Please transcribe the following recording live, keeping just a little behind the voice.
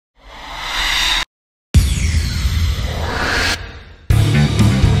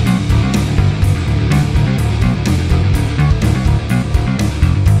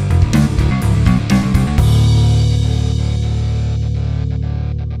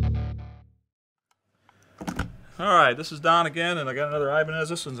Alright, this is Don again, and I got another Ibanez.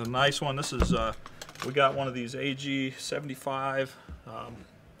 This one's a nice one. This is, we got one of these AG75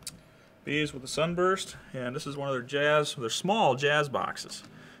 Bs with a sunburst, and this is one of their small jazz boxes.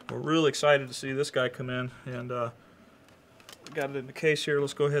 We're really excited to see this guy come in, and we got it in the case here.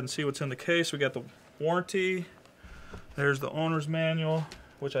 Let's go ahead and see what's in the case. We got the warranty. There's the owner's manual,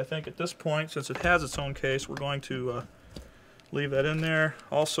 which I think at this point, since it has its own case, we're going to leave that in there.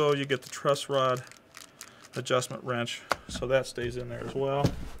 Also, you get the truss rod adjustment wrench, so that stays in there as well.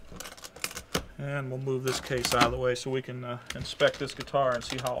 And we'll move this case out of the way so we can inspect this guitar and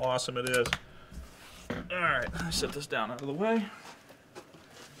see how awesome it is. Alright, set this down out of the way.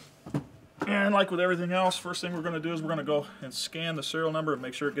 And like with everything else, first thing we're going to do is we're going to go and scan the serial number and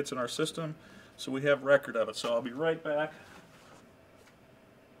make sure it gets in our system so we have record of it. So I'll be right back.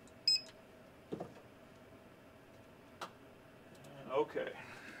 Okay.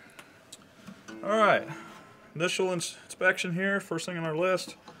 Alright. Initial inspection here, first thing on our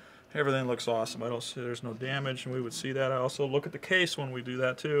list. Everything looks awesome. I don't see there's no damage, and we would see that. I also look at the case when we do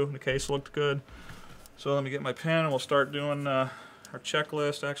that too. The case looked good. So let me get my pen and we'll start doing our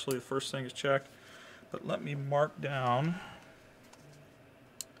checklist. Actually, the first thing is checked, but let me mark down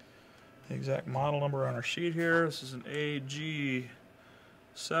the exact model number on our sheet here. This is an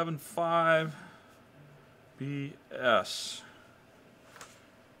AG75BS.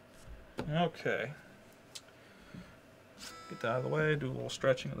 Okay. Get that out of the way, do a little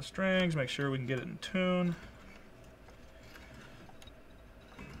stretching of the strings, make sure we can get it in tune.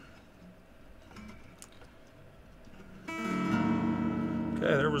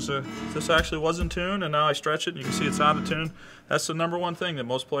 Okay, this actually was in tune, and now I stretch it and you can see it's out of tune. That's the number one thing that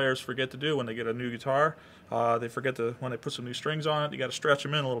most players forget to do when they get a new guitar. They forget to, when they put some new strings on it, you got to stretch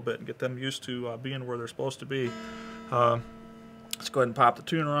them in a little bit and get them used to being where they're supposed to be. Let's go ahead and pop the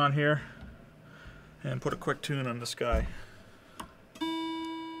tuner on here and put a quick tune on this guy.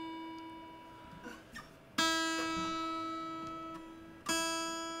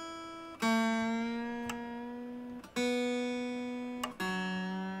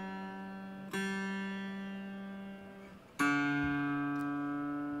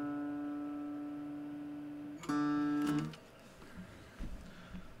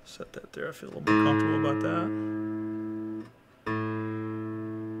 Set that there. I feel a little more comfortable about that.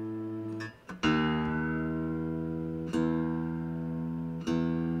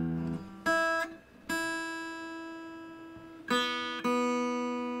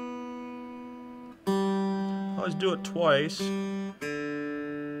 Always do it twice,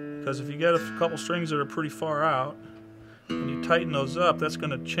 because if you get a couple strings that are pretty far out and you tighten those up, that's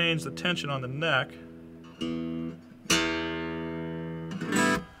going to change the tension on the neck.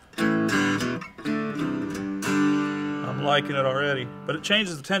 I'm liking it already, but it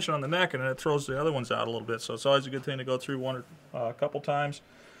changes the tension on the neck and then it throws the other ones out a little bit, so it's always a good thing to go through one or a couple times,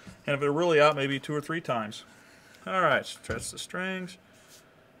 and if they're really out, maybe 2 or 3 times. Alright, stretch the strings.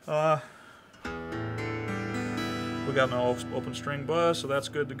 We got no open string buzz, so that's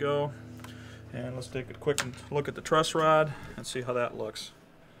good to go. And let's take a quick look at the truss rod and see how that looks.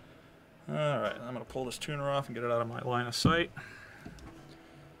 Alright, I'm going to pull this tuner off and get it out of my line of sight.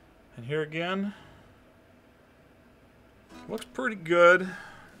 And here again, looks pretty good.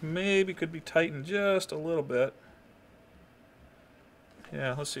 Maybe could be tightened just a little bit.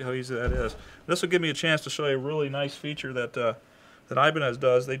 Yeah, let's see how easy that is. This will give me a chance to show you a really nice feature that that Ibanez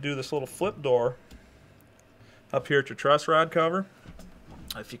does. They do this little flip door up here at your truss rod cover.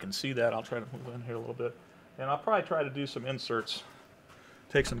 If you can see that, I'll try to move in here a little bit. And I'll probably try to do some inserts.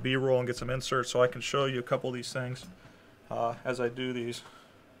 Take some B-roll and get some inserts so I can show you a couple of these things as I do these.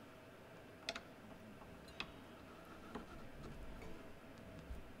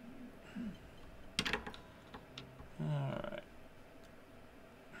 Alright.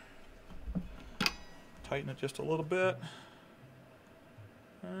 Tighten it just a little bit.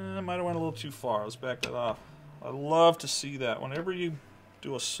 I might have went a little too far. Let's back that off. I love to see that. Whenever you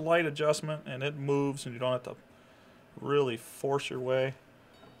do a slight adjustment and it moves and you don't have to really force your way,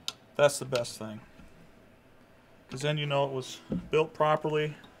 that's the best thing. Because then you know it was built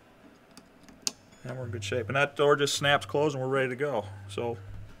properly and we're in good shape. And that door just snaps closed and we're ready to go. So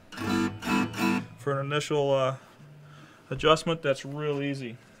for an initial adjustment, that's real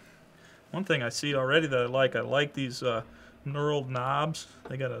easy. One thing I see already that I like these knurled knobs.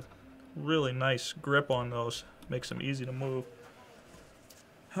 They got a really nice grip on those. Makes them easy to move.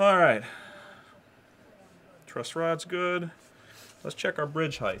 Alright. Truss rod's good. Let's check our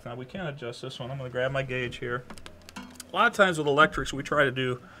bridge height. Now we can adjust this one. I'm going to grab my gauge here. A lot of times with electrics we try to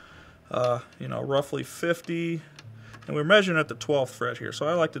do you know, roughly 50, and we're measuring at the 12th fret here, so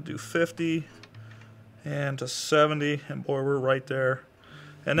I like to do 50, and to 70, and boy, we're right there.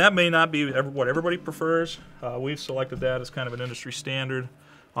 And that may not be what everybody prefers. We've selected that as kind of an industry standard.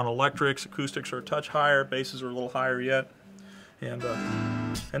 On electrics, acoustics are a touch higher, basses are a little higher yet. And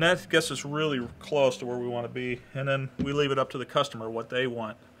that gets us really close to where we want to be. And then we leave it up to the customer what they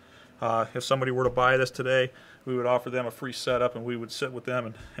want. If somebody were to buy this today, we would offer them a free setup, and we would sit with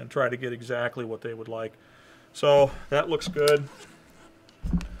them and try to get exactly what they would like. So that looks good.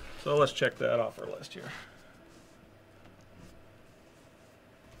 So let's check that off our list here.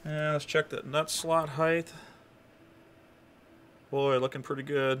 And let's check that nut slot height. Boy, looking pretty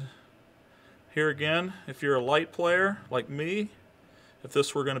good. Here again, if you're a light player like me, if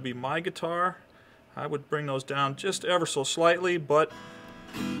this were going to be my guitar, I would bring those down just ever so slightly, but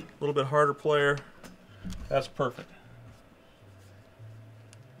a little bit harder player, that's perfect.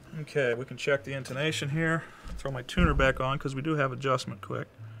 Okay, we can check the intonation here. Throw my tuner back on because we do have adjustment quick.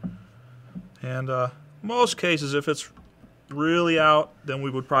 And most cases, if it's really out, then we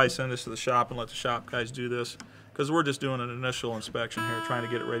would probably send this to the shop and let the shop guys do this, because we're just doing an initial inspection here, trying to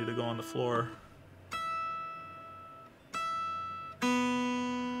get it ready to go on the floor.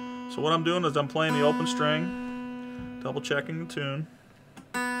 So what I'm doing is I'm playing the open string, double checking the tune.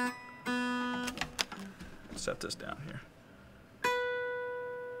 Set this down here.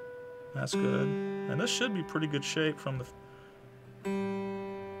 That's good. And this should be pretty good shape from the...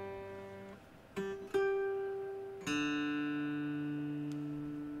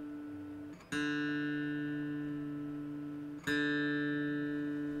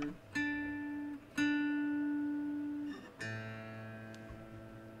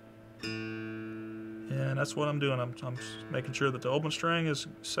 And that's what I'm doing. I'm making sure that the open string is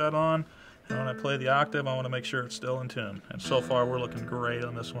set on, and when I play the octave, I want to make sure it's still in tune. And so far, we're looking great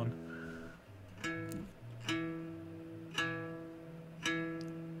on this one.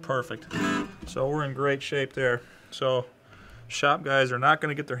 Perfect. So we're in great shape there. So shop guys are not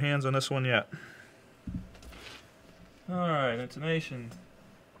going to get their hands on this one yet. All right, intonation.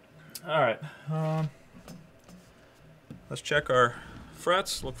 All right. Let's check our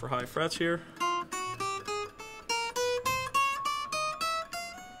frets. Look for high frets here.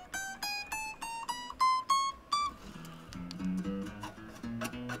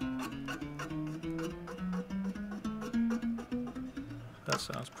 That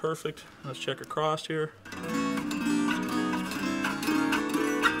sounds perfect. Let's check across here.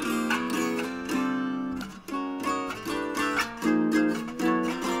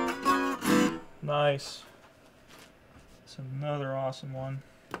 Nice. That's another awesome one.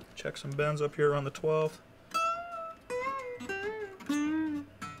 Check some bends up here on the 12th.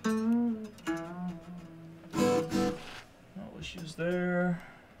 No issues there.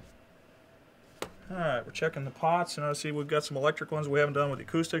 Alright, we're checking the pots, and I see we've got some electric ones we haven't done with the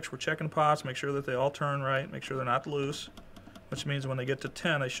acoustics. We're checking the pots, make sure that they all turn right, make sure they're not loose, which means when they get to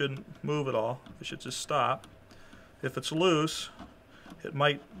 10, they shouldn't move at all. They should just stop. If it's loose, it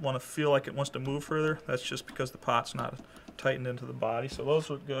might want to feel like it wants to move further. That's just because the pot's not tightened into the body. So those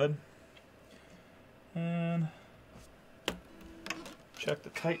look good. And check the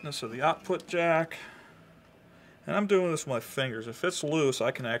tightness of the output jack. And I'm doing this with my fingers. If it's loose, I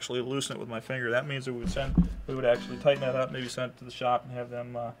can actually loosen it with my finger. That means that we would actually tighten that up, maybe send it to the shop and have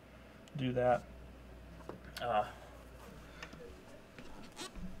them do that.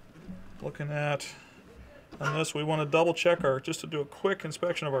 Looking at on this, we want to double check just to do a quick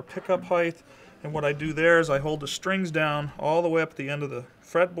inspection of our pickup height. And what I do there is I hold the strings down all the way up at the end of the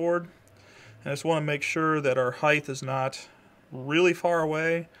fretboard. And I just want to make sure that our height is not really far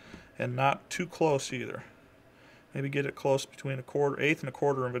away and not too close either. Maybe get it close between a quarter, eighth and a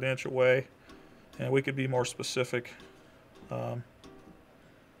quarter of an inch away, and we could be more specific. And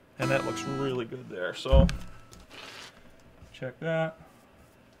that looks really good there. So check that.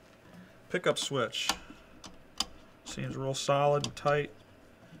 Pickup switch seems real solid and tight.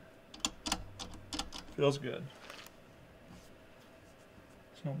 Feels good.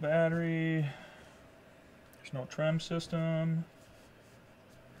 There's no battery. There's no trem system.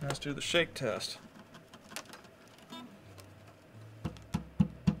 Let's do the shake test.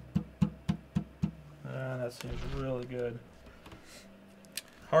 That seems really good.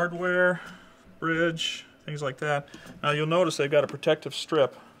 Hardware, bridge, things like that. Now you'll notice they've got a protective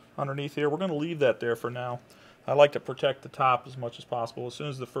strip underneath here. We're going to leave that there for now. I like to protect the top as much as possible. As soon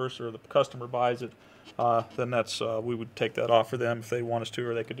as the first or the customer buys it, then that's we would take that off for them if they want us to,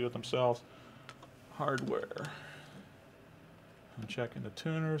 or they could do it themselves. Hardware. I'm checking the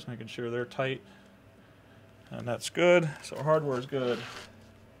tuners, making sure they're tight, and that's good. So hardware is good.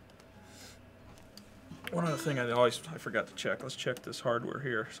 One other thing I forgot to check. Let's check this hardware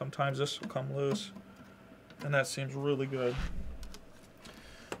here. Sometimes this will come loose. and that seems really good.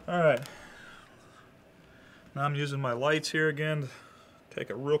 Alright, now I'm using my lights here again to take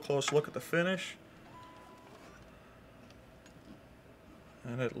a real close look at the finish.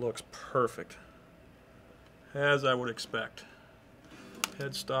 And it looks perfect, as I would expect.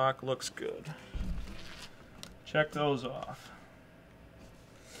 Headstock looks good. Check those off.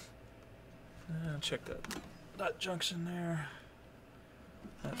 And check that nut junction there.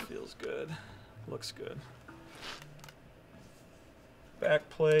 That feels good. Looks good. Back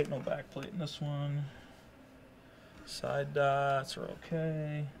plate, no back plate in this one. Side dots are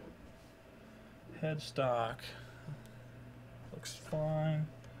okay. Headstock looks fine.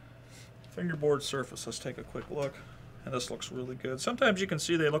 Fingerboard surface, let's take a quick look. And this looks really good. Sometimes you can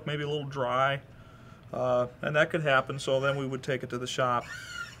see they look maybe a little dry, and that could happen, so then we would take it to the shop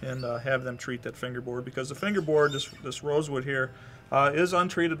and have them treat that fingerboard, because the fingerboard, this rosewood here, is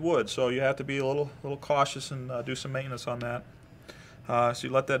untreated wood, so you have to be a little cautious and do some maintenance on that. So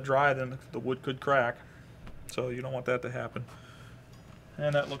you let that dry, then the wood could crack, so you don't want that to happen.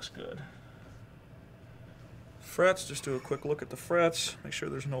 And that looks good. Frets, just do a quick look at the frets, make sure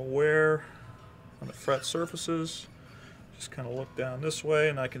there's no wear on the fret surfaces. Just kind of look down this way,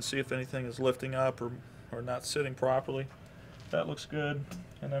 and I can see if anything is lifting up or not sitting properly. That looks good.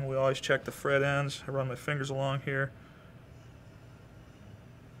 And then we always check the fret ends. I run my fingers along here.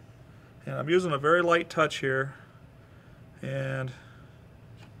 And I'm using a very light touch here, and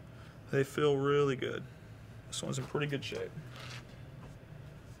they feel really good. This one's in pretty good shape.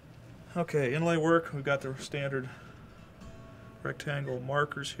 Okay, inlay work, we've got the standard rectangle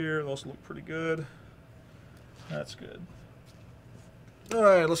markers here. Those look pretty good. That's good.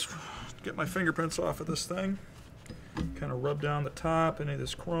 Alright, let's get my fingerprints off of this thing. Kind of rub down the top, any of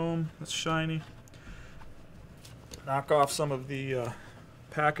this chrome that's shiny. Knock off some of the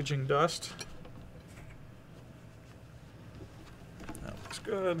packaging dust. That looks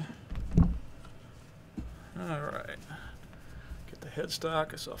good. Alright. Get the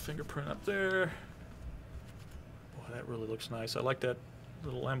headstock. I saw a fingerprint up there. Boy, that really looks nice. I like that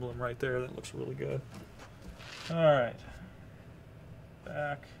little emblem right there. That looks really good. Alright.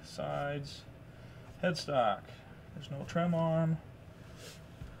 Back, sides, headstock. There's no trim arm.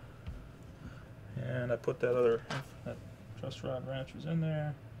 And I put that truss rod wrench was in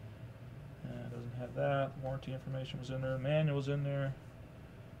there. And it doesn't have that. Warranty information was in there. The manual was in there.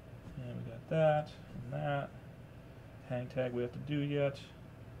 And we got that and that. Hang tag we have to do yet.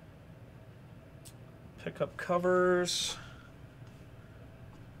 Pickup covers.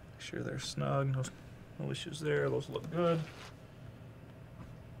 Make sure they're snug. No issues there. Those look good.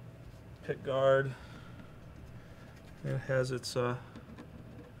 Pick guard. It has its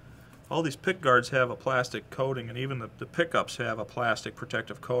all these pick guards have a plastic coating, and even the pickups have a plastic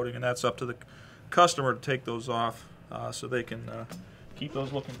protective coating, and that's up to the customer to take those off so they can keep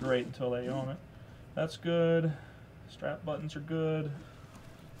those looking great until they own it. That's good. Strap buttons are good.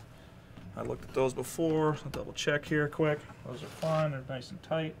 I looked at those before. I'll double check here quick. Those are fine. They're nice and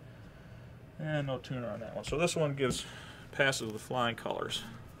tight. And no tuner on that one. So this one passes with flying colors.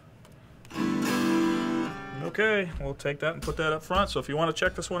 Okay, we'll take that and put that up front. So if you want to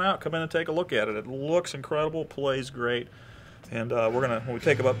check this one out, come in and take a look at it. It looks incredible, plays great, and when we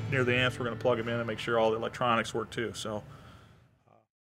take them up near the amps, we're gonna plug them in and make sure all the electronics work too. So